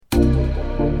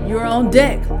You're on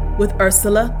deck with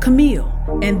Ursula Camille,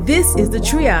 and this is the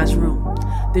Triage Room.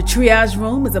 The Triage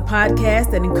Room is a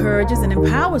podcast that encourages and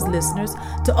empowers listeners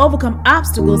to overcome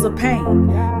obstacles of pain.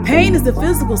 Pain is the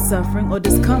physical suffering or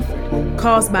discomfort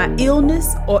caused by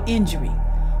illness or injury.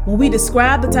 When we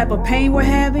describe the type of pain we're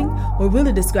having, we're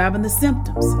really describing the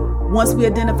symptoms. Once we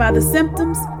identify the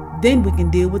symptoms, then we can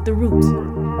deal with the root.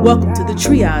 Welcome to the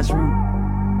Triage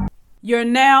Room. You're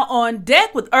now on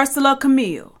deck with Ursula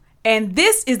Camille, and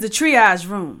this is the Triage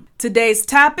Room. Today's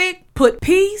topic, put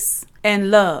peace and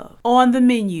love on the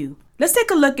menu. Let's take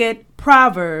a look at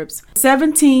Proverbs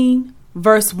 17,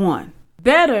 verse 1.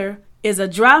 Better is a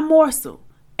dry morsel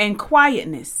and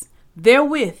quietness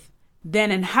therewith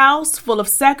than an house full of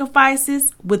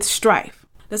sacrifices with strife.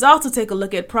 Let's also take a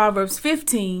look at Proverbs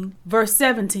 15, verse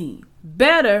 17.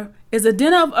 Better is a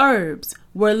dinner of herbs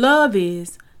where love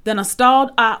is than a stalled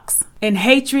ox and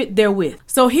hatred therewith.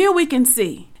 So here we can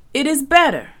see it is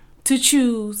better to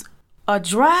choose a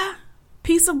dry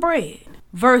piece of bread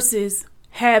versus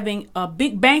having a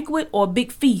big banquet or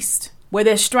big feast where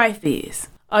their strife is.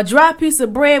 A dry piece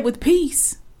of bread with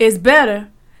peace is better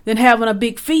than having a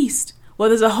big feast where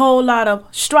there's a whole lot of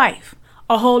strife,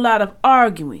 a whole lot of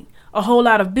arguing, a whole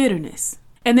lot of bitterness.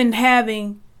 And then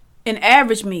having an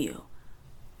average meal,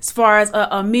 as far as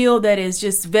a meal that is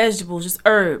just vegetables, just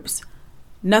herbs,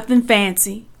 nothing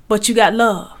fancy, but you got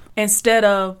love. Instead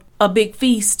of a big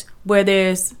feast where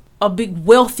there's a big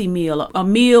wealthy meal, a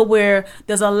meal where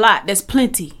there's a lot, there's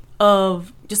plenty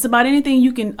of just about anything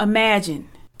you can imagine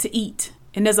to eat.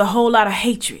 And there's a whole lot of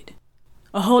hatred,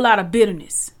 a whole lot of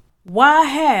bitterness. Why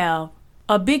have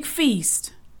a big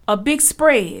feast, a big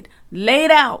spread laid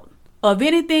out of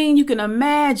anything you can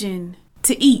imagine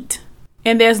to eat,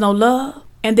 and there's no love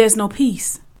and there's no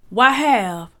peace? Why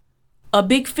have a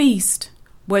big feast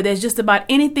where there's just about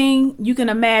anything you can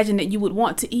imagine that you would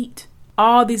want to eat?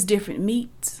 All these different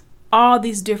meats, all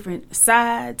these different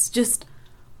sides, just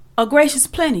a gracious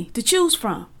plenty to choose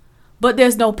from. But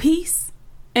there's no peace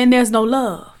and there's no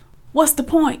love. What's the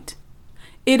point?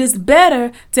 It is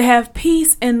better to have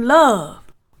peace and love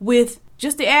with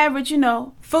just the average,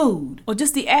 food, or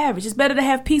just the average. It's better to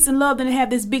have peace and love than to have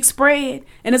this big spread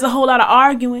and there's a whole lot of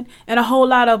arguing and a whole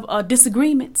lot of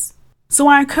disagreements. So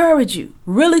I encourage you,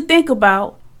 really think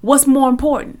about what's more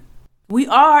important. We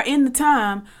are in the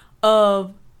time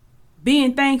of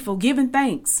being thankful, giving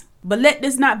thanks, but let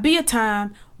this not be a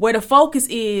time where the focus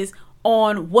is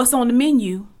on what's on the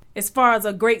menu as far as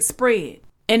a great spread,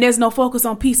 and there's no focus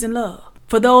on peace and love.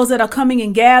 For those that are coming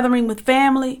and gathering with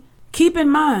family, keep in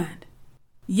mind,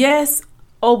 yes,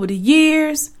 over the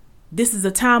years, this is a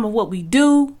time of what we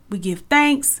do. We give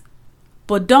thanks,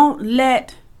 but don't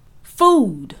let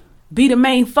food be the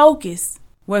main focus,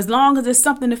 where as long as there's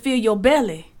something to fill your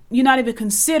belly, you're not even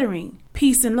considering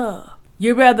peace and love.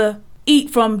 You'd rather eat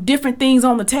from different things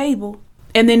on the table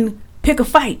and then pick a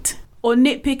fight or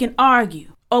nitpick and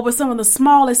argue over some of the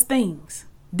smallest things.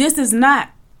 This is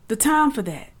not the time for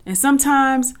that. And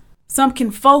sometimes some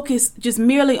can focus just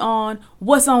merely on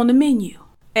what's on the menu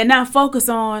and not focus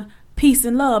on peace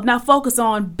and love, not focus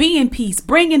on being peace,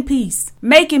 bringing peace,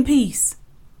 making peace,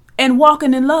 and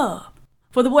walking in love.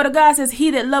 For the word of God says, he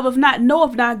that loveth not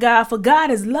knoweth not God, for God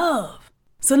is love.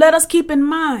 So let us keep in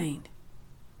mind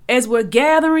as we're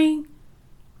gathering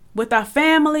with our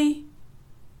family,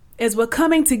 as we're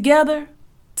coming together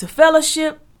to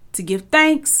fellowship, to give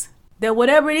thanks, that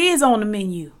whatever it is on the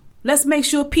menu, let's make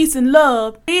sure peace and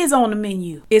love is on the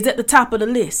menu, is at the top of the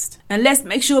list. And let's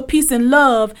make sure peace and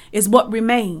love is what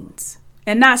remains,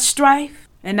 and not strife,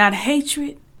 and not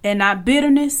hatred, and not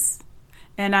bitterness,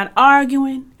 and not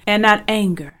arguing, and not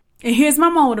anger. And here's my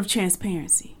moment of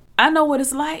transparency. I know what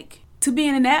it's like to be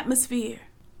in an atmosphere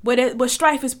where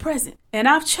strife is present. And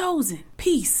I've chosen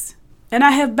peace. And I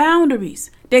have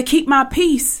boundaries that keep my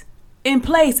peace in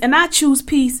place. And I choose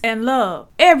peace and love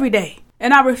every day.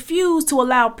 And I refuse to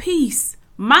allow peace,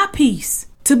 my peace,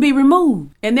 to be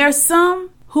removed. And there's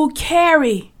some who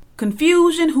carry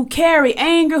confusion, who carry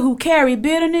anger, who carry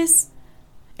bitterness.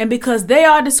 And because they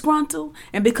are disgruntled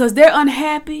and because they're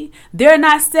unhappy, they're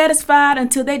not satisfied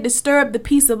until they disturb the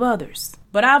peace of others.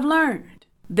 But I've learned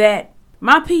that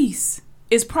my peace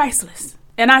is priceless.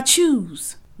 And I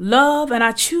choose love and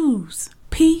I choose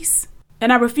peace.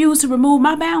 And I refuse to remove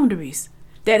my boundaries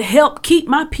that help keep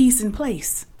my peace in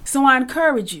place. So I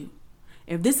encourage you,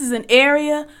 if this is an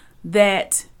area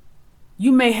that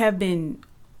you may have been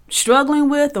struggling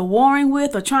with or warring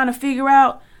with or trying to figure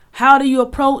out, how do you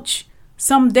approach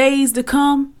some days to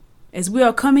come as we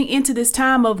are coming into this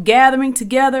time of gathering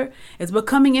together, as we're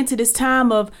coming into this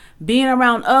time of being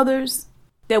around others,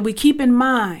 that we keep in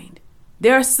mind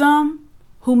there are some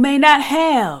who may not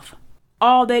have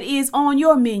all that is on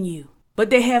your menu, but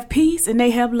they have peace and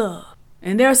they have love.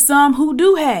 And there are some who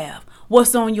do have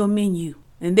what's on your menu,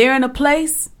 and they're in a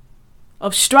place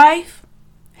of strife,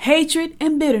 hatred,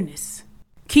 and bitterness.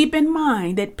 Keep in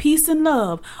mind that peace and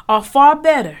love are far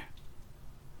better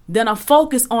than a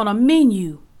focus on a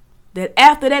menu that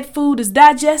after that food is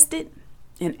digested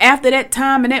and after that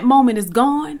time and that moment is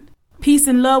gone, peace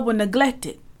and love were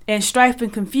neglected, and strife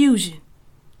and confusion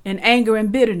and anger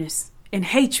and bitterness and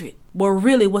hatred were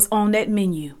really what's on that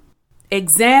menu.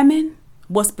 Examine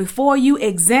what's before you.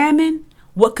 Examine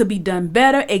what could be done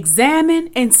better. Examine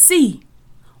and see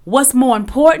what's more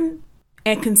important,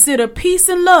 and consider peace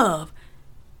and love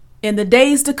in the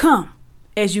days to come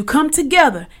as you come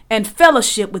together and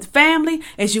fellowship with family,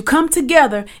 as you come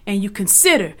together and you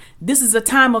consider this is a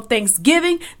time of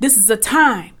Thanksgiving. This is a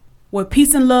time where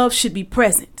peace and love should be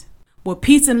present, where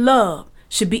peace and love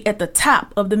should be at the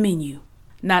top of the menu.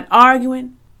 Not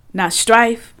arguing, not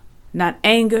strife, not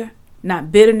anger,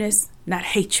 not bitterness, not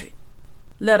hatred.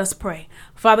 Let us pray.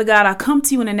 Father God, I come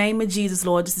to you in the name of Jesus,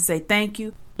 Lord, just to say thank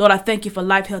you. Lord, I thank you for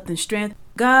life, health, and strength.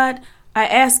 God, I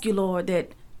ask you, Lord,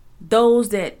 that those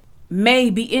that may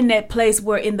be in that place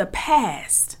where in the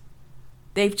past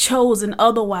they've chosen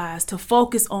otherwise to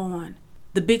focus on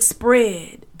the big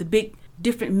spread, the big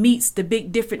different meats, the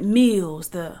big different meals,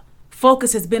 the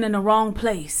focus has been in the wrong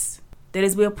place. That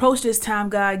as we approach this time,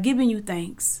 God, giving you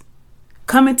thanks,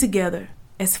 coming together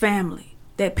as family,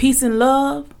 that peace and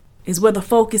love is where the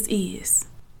focus is.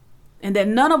 And that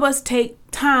none of us take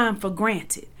time for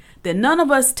granted. That none of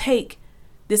us take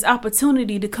this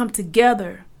opportunity to come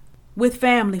together with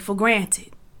family for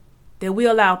granted. That we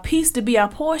allow peace to be our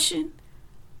portion,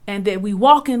 and that we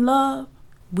walk in love,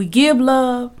 we give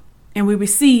love, and we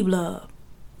receive love.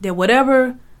 That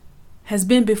whatever has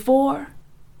been before,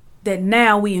 that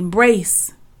now we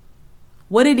embrace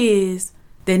what it is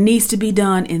that needs to be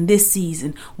done in this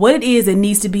season, what it is that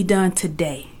needs to be done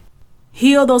today.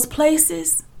 Heal those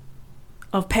places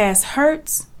of past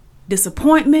hurts,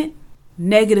 disappointment,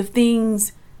 negative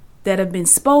things that have been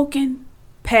spoken,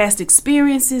 past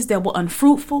experiences that were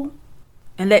unfruitful,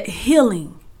 and let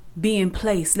healing be in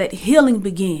place. Let healing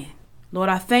begin. Lord,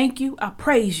 I thank you, I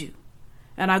praise you,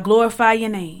 and I glorify your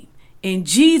name. In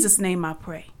Jesus' name I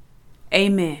pray.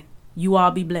 Amen. You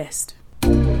all be blessed.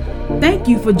 Thank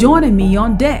you for joining me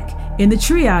on deck in the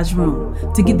Triage Room.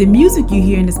 To get the music you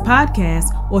hear in this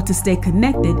podcast or to stay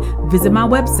connected, visit my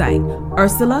website,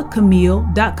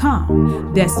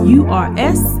 UrsulaCamille.com. That's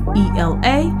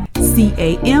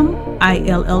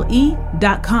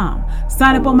UrsulaCamille.com.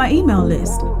 Sign up on my email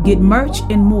list, get merch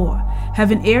and more.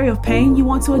 Have an area of pain you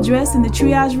want to address in the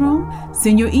Triage Room?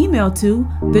 Send your email to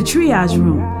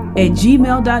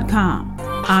thetriageroom@gmail.com.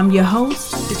 I'm your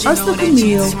host, Ursula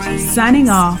Camille, signing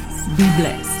off. Be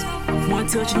blessed. One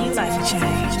touch and your life will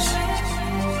change.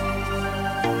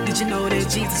 Did you know that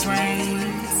Jesus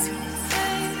reigns?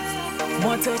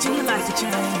 One touch and your life will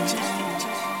change.